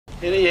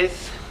Here he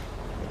is.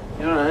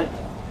 You all right?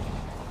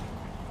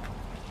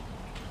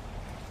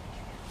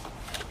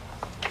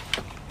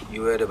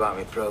 You heard about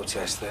my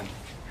protest, then?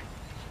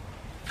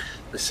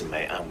 Listen,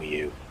 mate, I'm with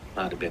you.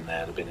 I'd have been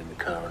there, I'd have been in the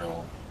car and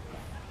all.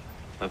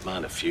 Never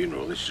mind a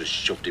funeral, this just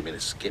shoved him in a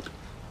skip.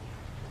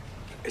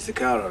 Is the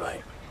car all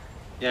right?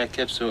 Yeah,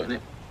 Kev's sorting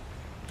it.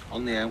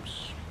 On the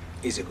house.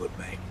 He's a good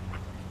mate.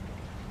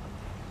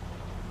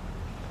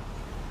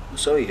 Well,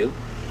 so are you.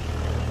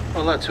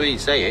 Well, that's where you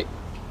say it.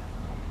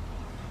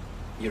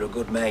 You're a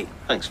good mate.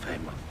 Thanks very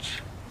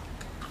much.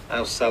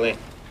 How's Sally?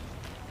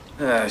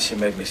 She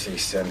made me see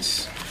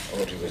sense.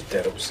 Audrey was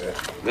dead upset.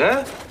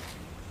 Yeah?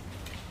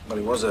 Well,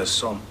 he was her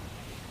son.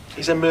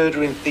 He's a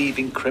murdering,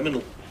 thieving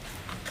criminal.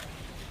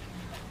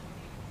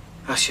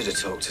 I should have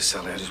talked to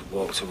Sally. I just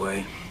walked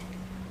away.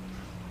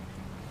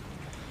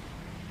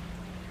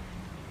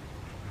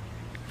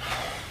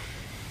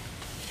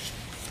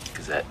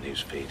 Gazette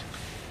newsfeed.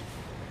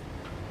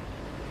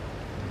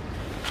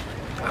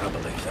 I don't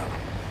believe that.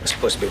 That's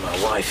supposed to be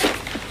my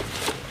wife.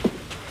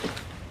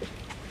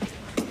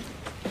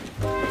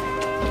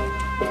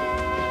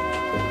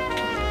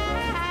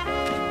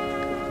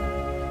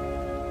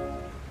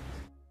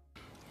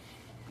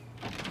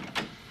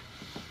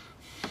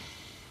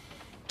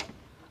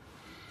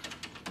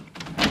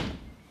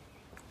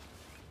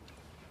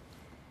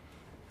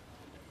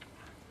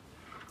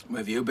 Where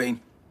have you been?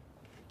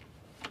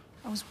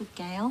 I was with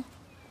Gail.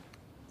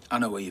 I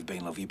know where you've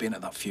been, love. You've been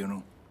at that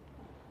funeral.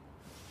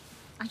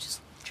 I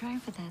just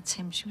drove her there,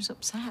 Tim. She was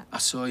upset. I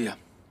saw you.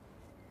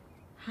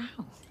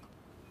 How?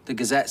 The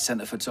Gazette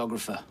sent a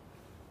photographer.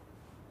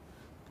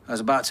 I was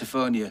about to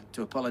phone you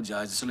to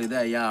apologise, and suddenly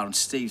there you are on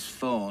Steve's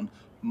phone,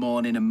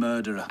 mourning a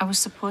murderer. I was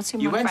supporting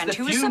You my went friend to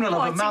the who was funeral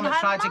of a man supporting that her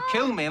tried to mum.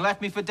 kill me and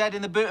left me for dead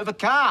in the boot of a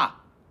car.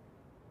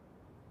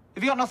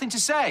 Have you got nothing to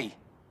say?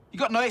 You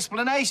got no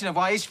explanation of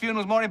why his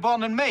funeral's more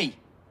important than me?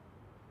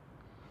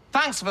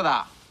 Thanks for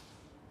that.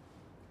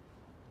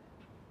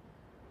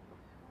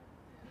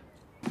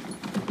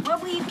 Where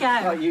will you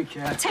go? Oh, you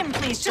care. Tim,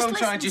 please, just Don't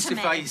listen try and to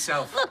justify me.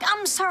 yourself. Look,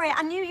 I'm sorry.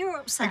 I knew you were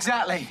upset.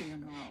 Exactly.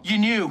 You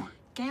knew.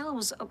 Gail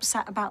was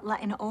upset about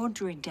letting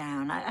Audrey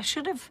down. I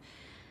should have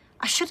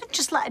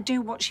just let her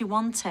do what she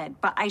wanted,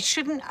 but I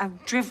shouldn't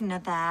have driven her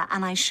there,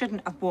 and I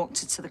shouldn't have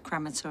walked her to the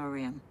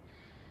crematorium.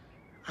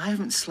 I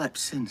haven't slept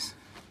since.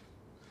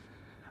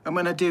 And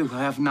when I do, I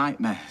have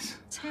nightmares.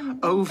 Tim,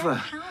 over get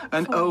help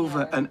and for over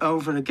you. and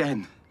over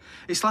again.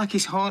 It's like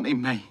he's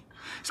haunting me.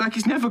 It's like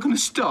he's never going to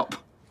stop.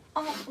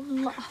 Oh,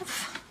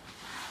 love.